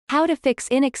How to fix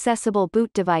Inaccessible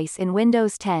Boot Device in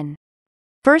Windows 10.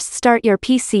 First, start your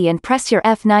PC and press your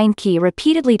F9 key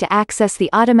repeatedly to access the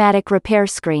automatic repair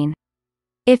screen.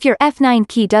 If your F9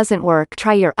 key doesn't work,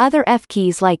 try your other F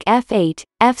keys like F8,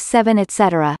 F7,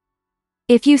 etc.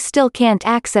 If you still can't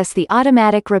access the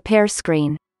automatic repair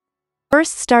screen,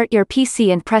 first start your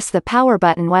PC and press the power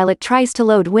button while it tries to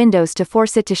load Windows to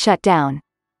force it to shut down.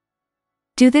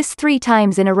 Do this 3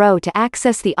 times in a row to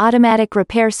access the automatic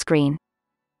repair screen.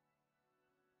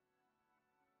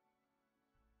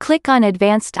 Click on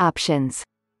Advanced Options.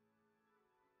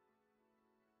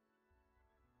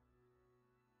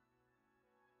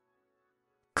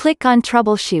 Click on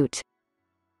Troubleshoot.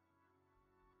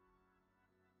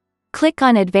 Click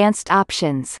on Advanced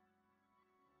Options.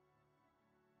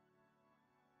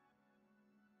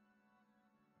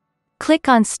 Click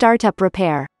on Startup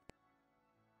Repair.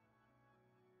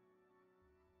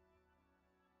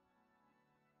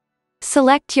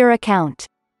 Select your account.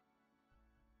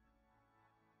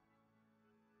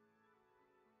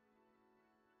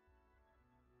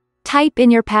 Type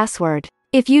in your password.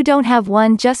 If you don't have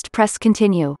one, just press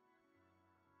Continue.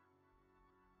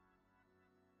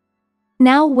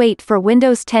 Now wait for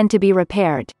Windows 10 to be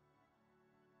repaired.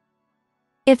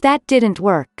 If that didn't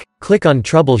work, click on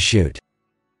Troubleshoot.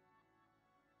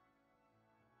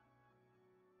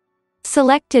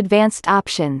 Select Advanced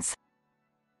Options.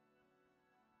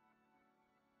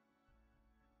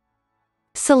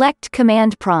 Select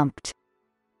Command Prompt.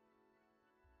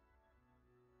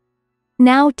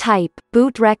 Now type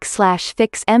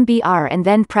bootrec/fixmbr and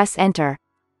then press Enter.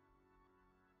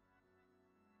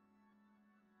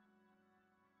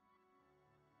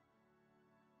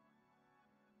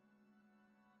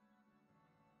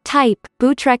 Type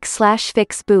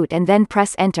bootrec/fixboot and then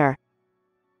press Enter.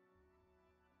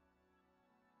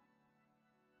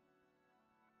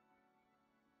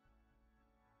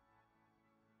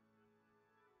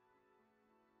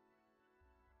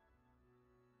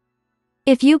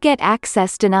 If you get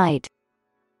access denied,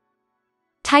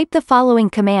 type the following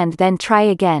command, then try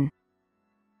again.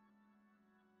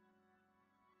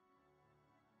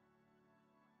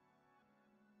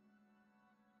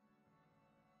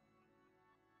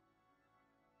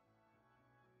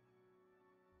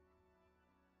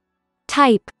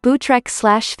 Type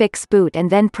bootrec/fixboot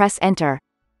and then press Enter.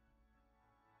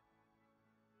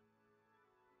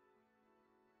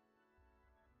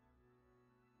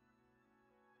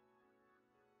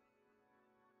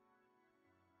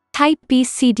 Type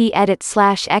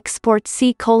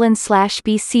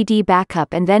bcdedit/export/bcdbackup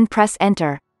and then press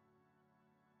Enter.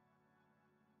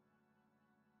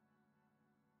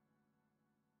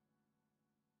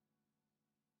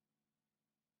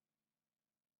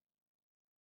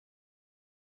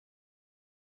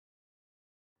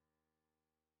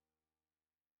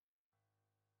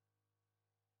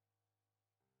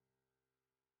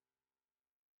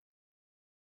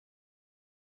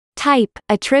 Type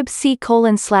attrib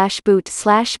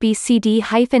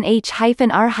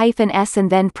c:/boot/bcd-h-r-s and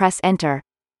then press Enter.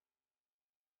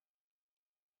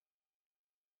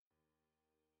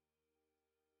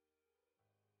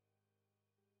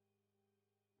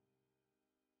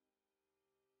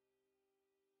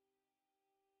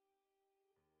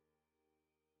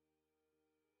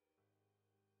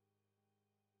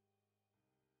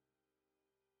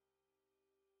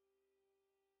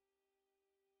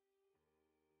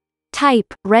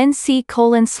 Type ren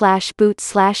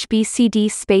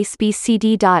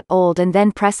c:/boot/bcd-bcd.old and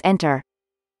then press Enter.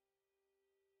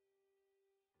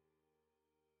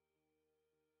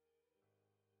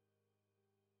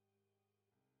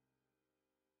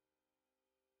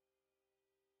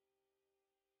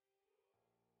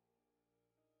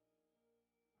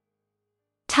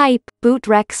 Type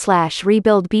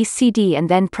bootrec/rebuildbcd and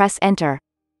then press Enter.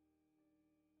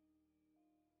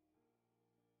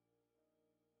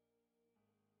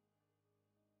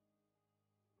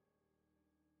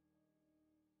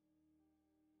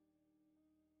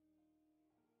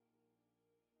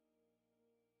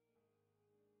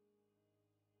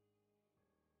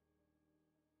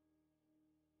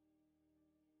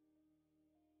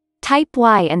 Type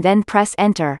Y and then press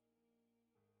Enter.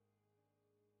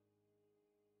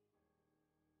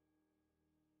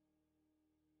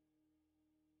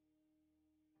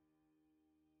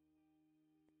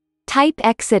 Type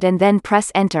exit and then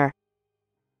press Enter.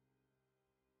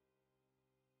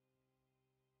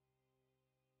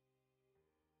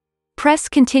 Press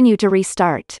Continue to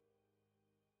restart.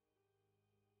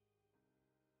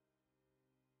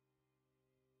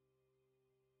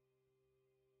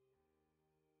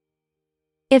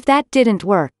 If that didn't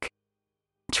work,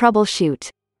 troubleshoot.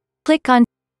 Click on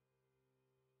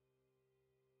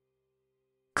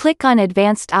Click on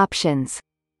Advanced Options.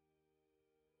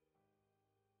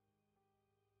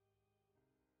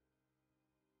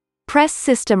 Press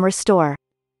System Restore.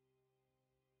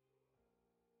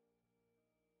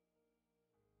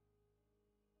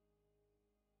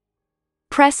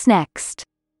 Press Next.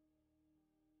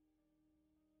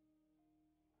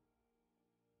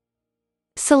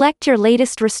 Select your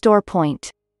latest restore point.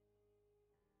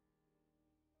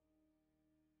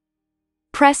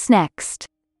 Press Next.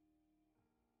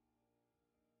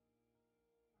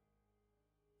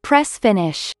 Press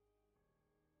Finish.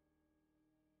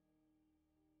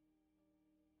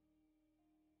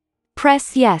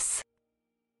 Press Yes.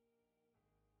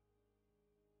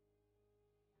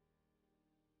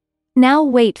 Now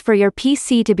wait for your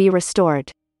PC to be restored.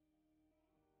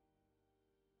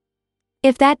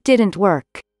 If that didn't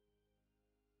work,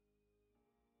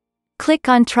 click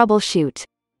on Troubleshoot.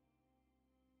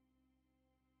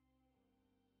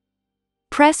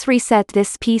 Press Reset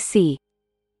this PC.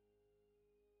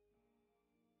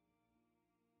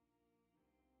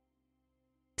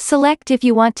 Select if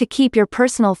you want to keep your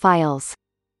personal files.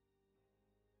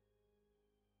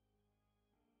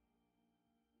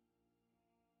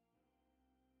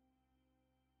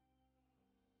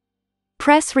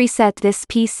 Press Reset this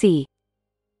PC.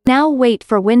 Now wait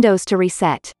for Windows to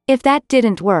reset. If that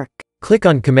didn't work, Click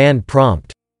on Command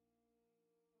Prompt.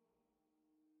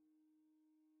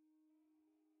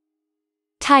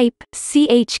 type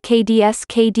chkdsk:/f/r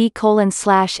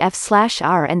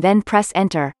and then press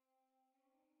Enter.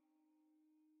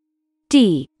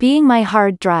 D, being my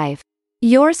hard drive.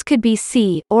 Yours could be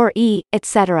C, or E,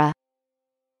 etc.